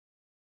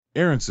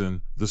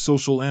Aronson, The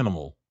Social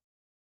Animal.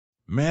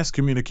 Mass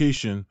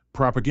Communication,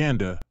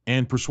 Propaganda,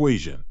 and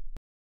Persuasion.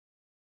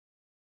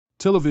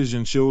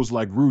 Television shows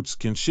like Roots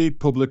can shape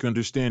public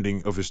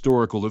understanding of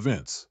historical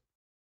events.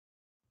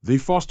 They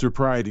foster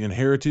pride in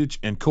heritage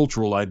and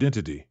cultural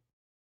identity.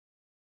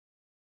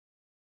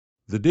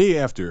 The Day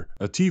After,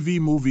 a TV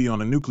movie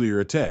on a nuclear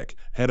attack,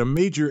 had a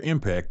major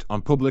impact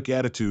on public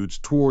attitudes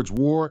towards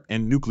war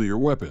and nuclear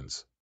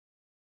weapons.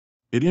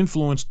 It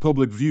influenced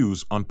public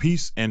views on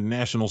peace and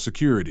national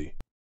security.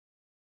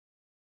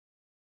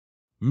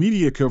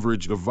 Media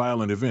coverage of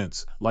violent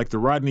events, like the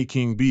Rodney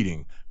King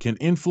beating, can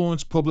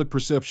influence public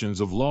perceptions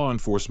of law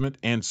enforcement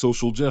and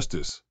social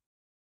justice.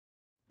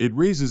 It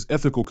raises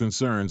ethical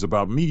concerns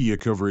about media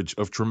coverage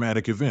of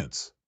traumatic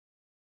events.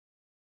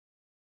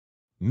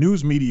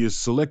 News media's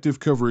selective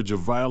coverage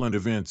of violent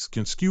events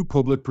can skew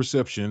public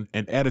perception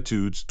and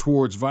attitudes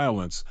towards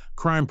violence,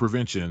 crime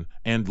prevention,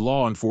 and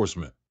law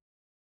enforcement.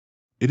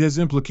 It has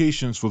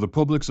implications for the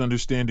public's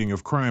understanding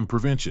of crime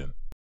prevention.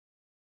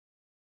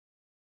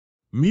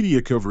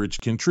 Media coverage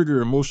can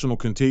trigger emotional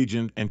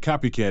contagion and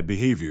copycat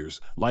behaviors,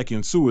 like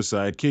in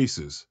suicide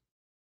cases.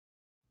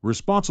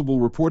 Responsible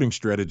reporting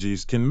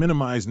strategies can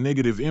minimize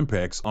negative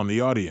impacts on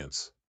the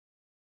audience.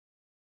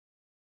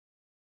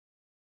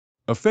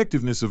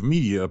 Effectiveness of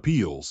media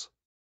appeals.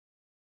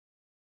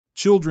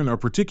 Children are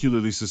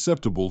particularly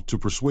susceptible to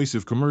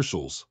persuasive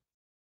commercials.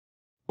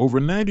 Over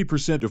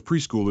 90% of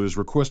preschoolers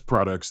request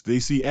products they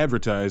see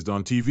advertised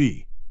on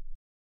TV.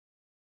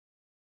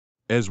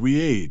 As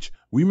we age,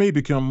 we may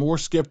become more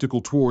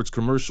skeptical towards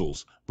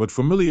commercials, but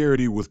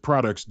familiarity with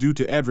products due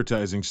to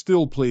advertising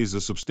still plays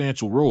a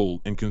substantial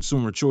role in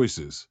consumer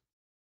choices.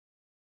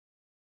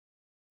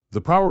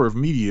 The power of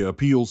media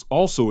appeals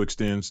also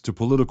extends to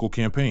political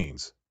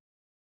campaigns.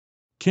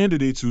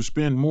 Candidates who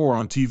spend more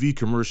on TV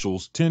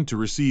commercials tend to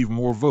receive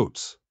more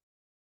votes.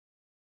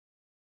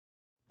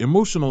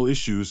 Emotional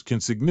issues can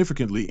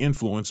significantly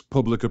influence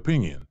public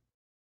opinion.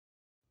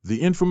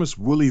 The infamous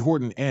Willie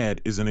Horton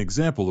ad is an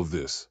example of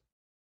this.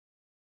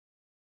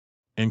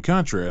 In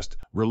contrast,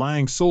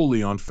 relying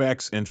solely on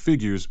facts and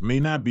figures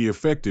may not be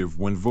effective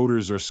when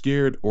voters are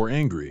scared or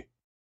angry.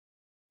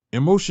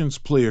 Emotions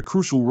play a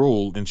crucial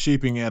role in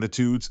shaping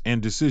attitudes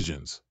and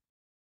decisions.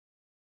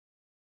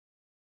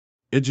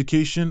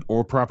 Education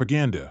or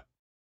propaganda.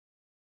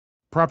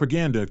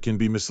 Propaganda can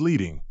be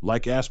misleading,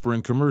 like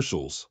aspirin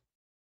commercials.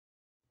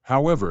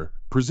 However,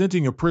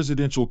 presenting a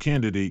presidential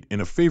candidate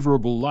in a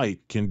favorable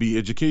light can be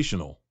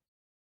educational.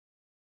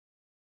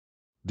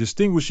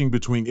 Distinguishing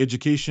between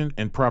education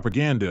and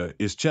propaganda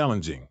is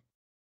challenging.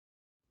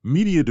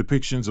 Media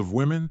depictions of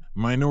women,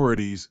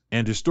 minorities,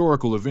 and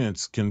historical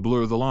events can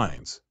blur the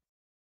lines.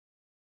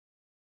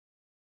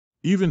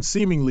 Even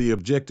seemingly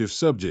objective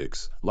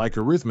subjects, like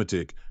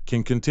arithmetic,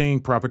 can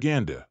contain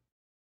propaganda.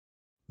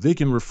 They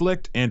can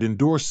reflect and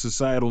endorse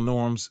societal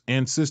norms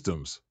and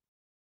systems.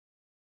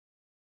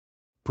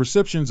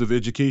 Perceptions of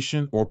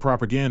education or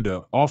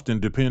propaganda often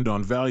depend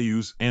on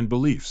values and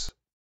beliefs.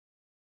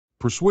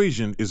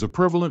 Persuasion is a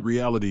prevalent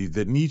reality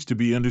that needs to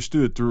be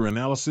understood through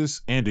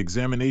analysis and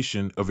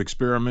examination of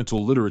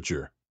experimental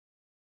literature.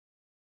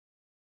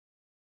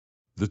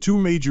 The two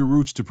major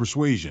routes to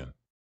persuasion.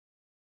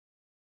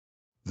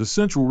 The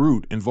central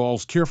route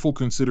involves careful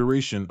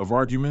consideration of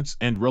arguments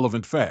and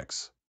relevant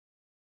facts.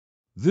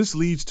 This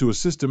leads to a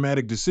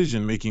systematic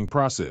decision-making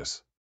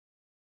process.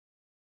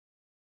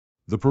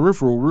 The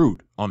peripheral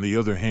route, on the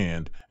other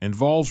hand,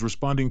 involves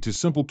responding to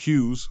simple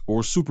cues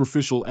or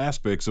superficial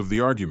aspects of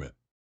the argument.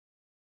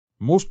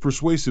 Most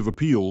persuasive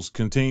appeals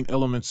contain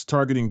elements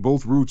targeting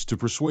both routes to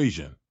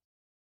persuasion.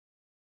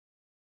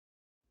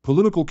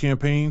 Political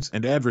campaigns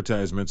and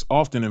advertisements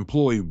often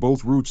employ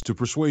both routes to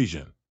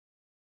persuasion.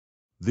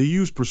 They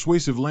use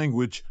persuasive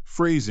language,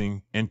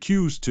 phrasing, and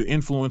cues to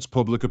influence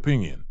public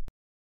opinion.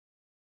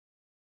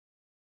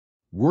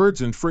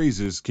 Words and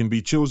phrases can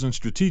be chosen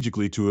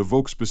strategically to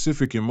evoke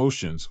specific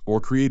emotions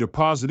or create a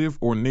positive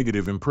or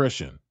negative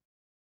impression.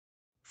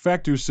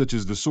 Factors such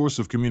as the source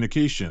of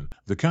communication,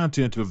 the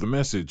content of the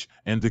message,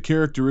 and the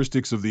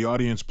characteristics of the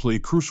audience play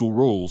crucial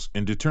roles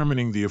in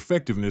determining the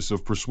effectiveness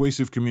of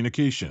persuasive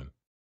communication.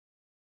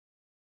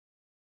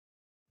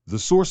 The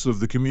source of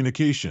the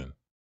communication.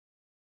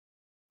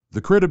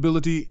 The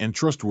credibility and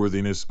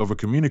trustworthiness of a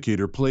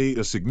communicator play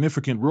a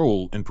significant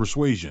role in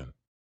persuasion.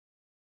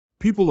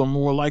 People are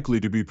more likely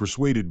to be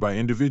persuaded by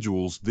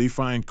individuals they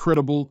find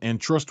credible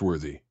and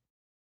trustworthy.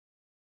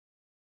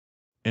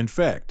 In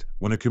fact,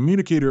 when a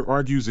communicator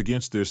argues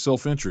against their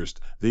self-interest,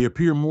 they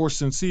appear more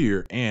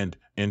sincere and,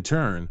 in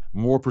turn,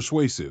 more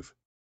persuasive.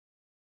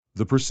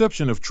 The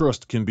perception of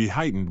trust can be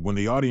heightened when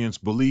the audience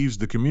believes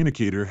the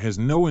communicator has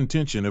no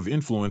intention of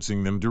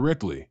influencing them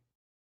directly.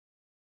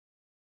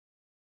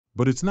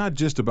 But it's not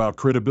just about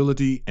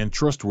credibility and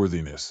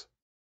trustworthiness.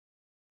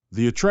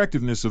 The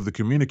attractiveness of the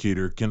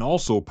communicator can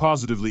also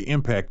positively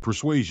impact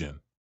persuasion.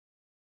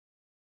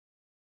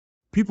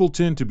 People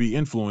tend to be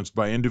influenced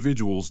by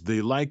individuals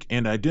they like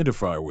and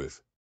identify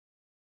with.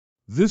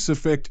 This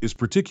effect is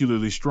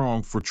particularly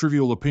strong for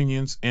trivial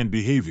opinions and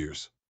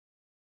behaviors.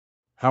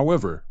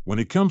 However, when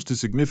it comes to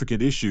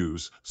significant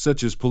issues,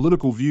 such as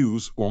political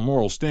views or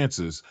moral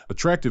stances,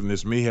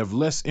 attractiveness may have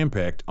less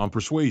impact on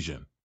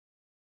persuasion.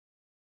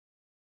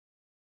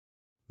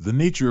 The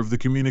nature of the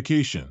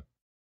communication.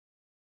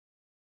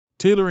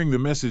 Tailoring the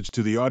message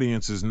to the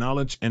audience's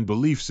knowledge and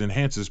beliefs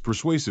enhances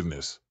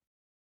persuasiveness.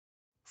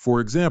 For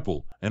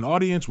example, an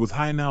audience with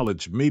high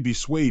knowledge may be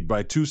swayed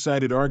by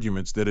two-sided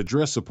arguments that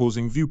address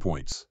opposing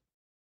viewpoints.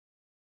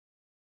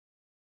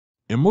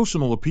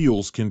 Emotional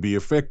appeals can be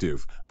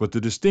effective, but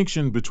the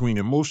distinction between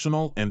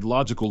emotional and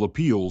logical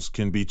appeals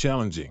can be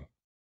challenging.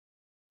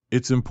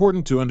 It's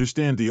important to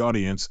understand the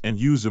audience and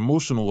use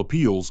emotional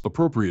appeals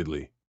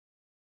appropriately.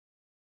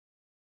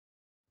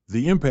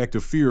 The impact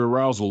of fear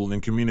arousal in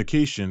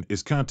communication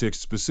is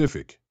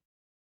context-specific.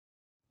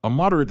 A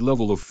moderate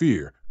level of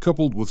fear,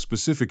 coupled with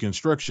specific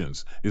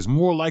instructions, is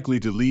more likely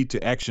to lead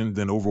to action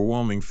than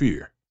overwhelming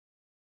fear.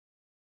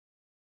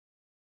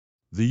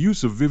 The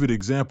use of vivid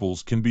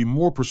examples can be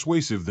more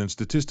persuasive than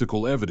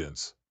statistical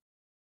evidence.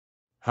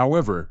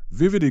 However,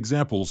 vivid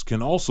examples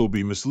can also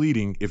be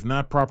misleading if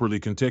not properly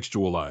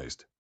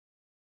contextualized.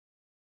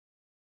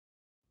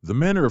 The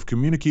manner of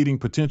communicating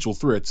potential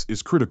threats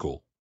is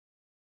critical.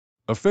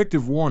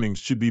 Effective warnings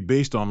should be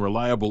based on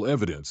reliable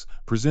evidence,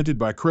 presented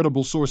by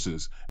credible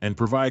sources, and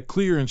provide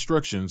clear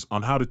instructions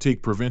on how to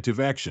take preventive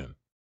action.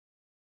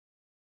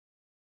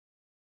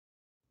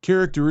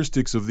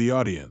 Characteristics of the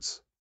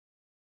audience.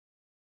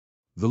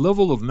 The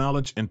level of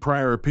knowledge and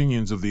prior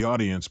opinions of the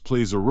audience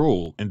plays a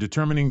role in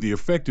determining the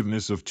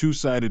effectiveness of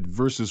two-sided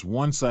versus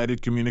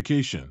one-sided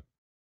communication.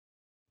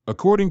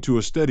 According to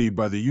a study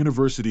by the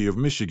University of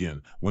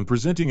Michigan, when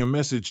presenting a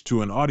message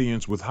to an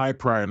audience with high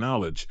prior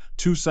knowledge,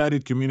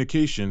 two-sided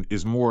communication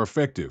is more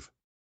effective.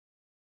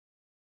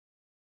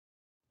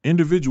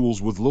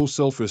 Individuals with low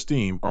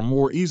self-esteem are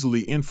more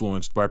easily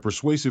influenced by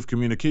persuasive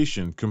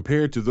communication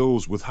compared to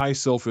those with high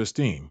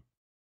self-esteem.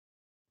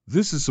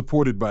 This is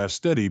supported by a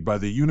study by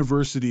the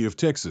University of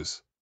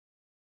Texas.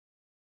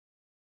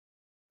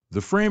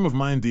 The frame of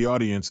mind the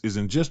audience is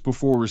in just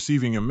before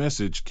receiving a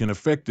message can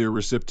affect their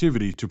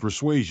receptivity to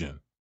persuasion.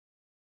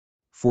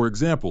 For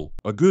example,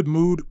 a good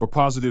mood or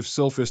positive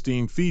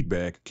self-esteem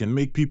feedback can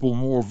make people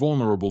more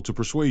vulnerable to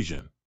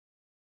persuasion.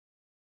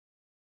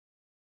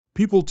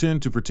 People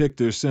tend to protect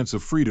their sense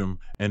of freedom,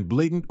 and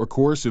blatant or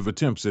coercive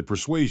attempts at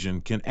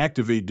persuasion can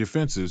activate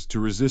defenses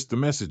to resist the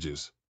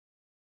messages.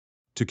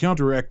 To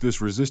counteract this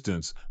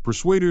resistance,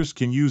 persuaders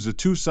can use a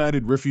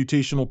two-sided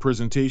refutational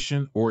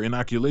presentation or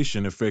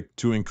inoculation effect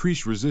to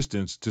increase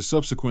resistance to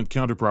subsequent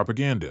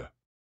counterpropaganda.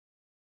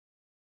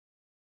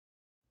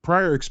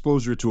 Prior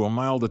exposure to a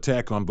mild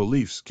attack on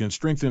beliefs can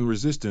strengthen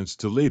resistance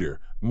to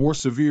later, more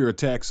severe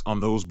attacks on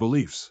those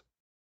beliefs.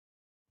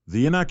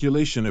 The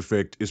inoculation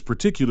effect is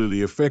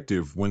particularly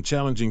effective when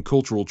challenging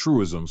cultural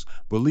truisms,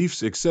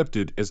 beliefs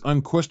accepted as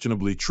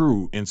unquestionably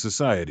true in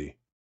society.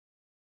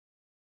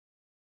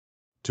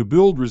 To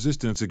build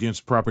resistance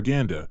against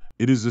propaganda,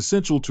 it is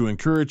essential to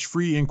encourage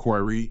free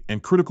inquiry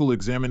and critical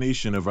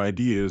examination of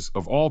ideas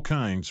of all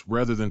kinds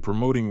rather than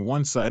promoting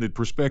one-sided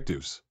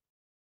perspectives.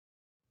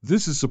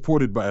 This is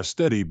supported by a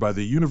study by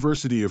the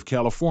University of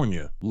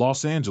California,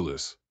 Los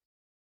Angeles.